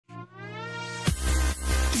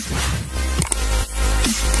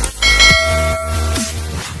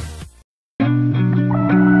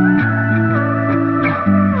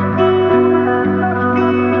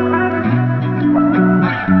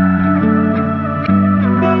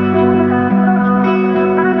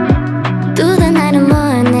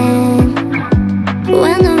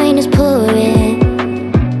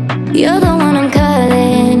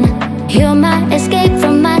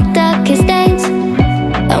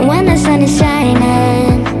And when the sun is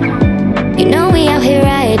shining, you know we out here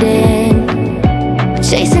riding,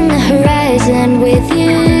 chasing the horizon with you.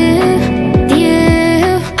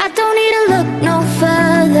 I don't need to look no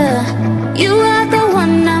further. You are the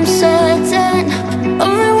one, I'm certain,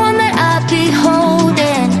 only one that I'll be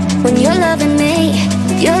holding. When you're loving me,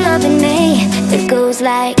 it goes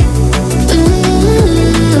like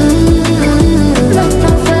look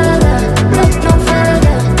no further, look no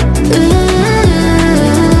further.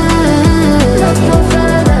 Look no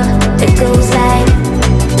further. It goes like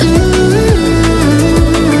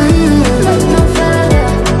look no further,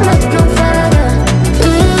 look no further.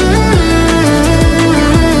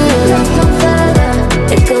 Look no further.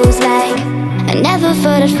 It goes like I never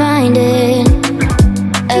thought I'd find it,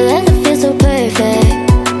 a love that feels so perfect.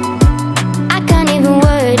 I can't even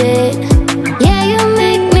word it. Yeah, you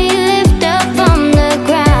make me lift up from the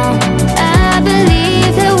ground. I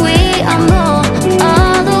believe that we are more,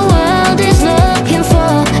 all the world is looking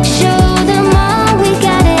for. Show them all we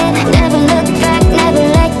got it. Never look back, never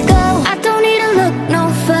let go. I don't need to look no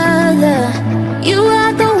further. You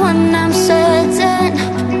are the one, I'm certain,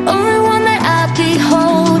 only one that I'll be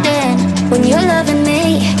holding. When you're loving me,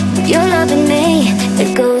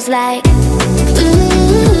 it goes like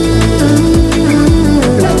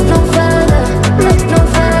look no further, look no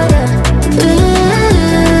further.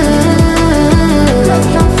 Look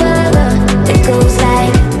no further. It goes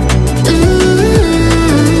like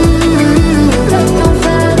look no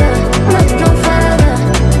further, look no further.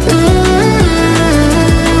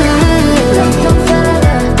 Look no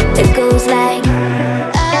further. It goes like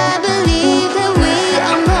I believe that we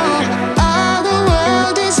are more, all the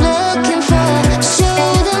world is looking for. Show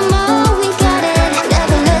them all we got it.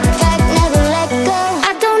 Never look back, never let go.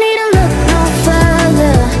 I don't need to look no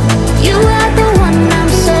further. You are the one, I'm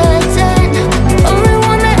certain, only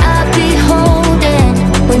one that I'll be holding.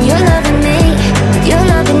 When you're loving me,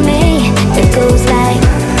 it goes like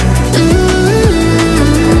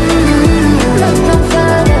look no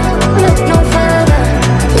further, look no further.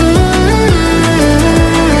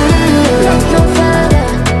 Look no further.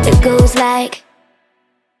 It goes like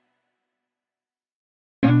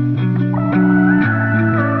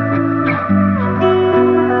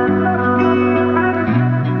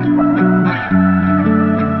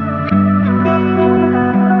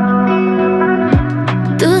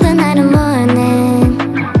through the night and morning,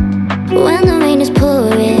 when the rain is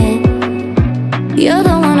pouring, you're the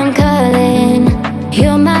one I'm calling.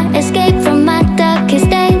 You're my escape from my darkest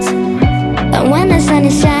days. And when the sun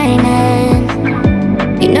is shining,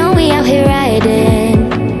 you know we out here riding,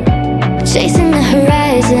 chasing the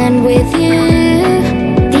horizon with you.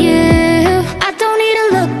 I don't need to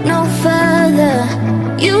look no further.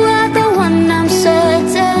 You are the one, I'm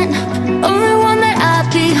certain, only one that I'll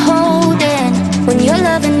be holding. When you're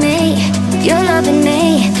loving me,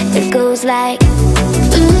 it goes like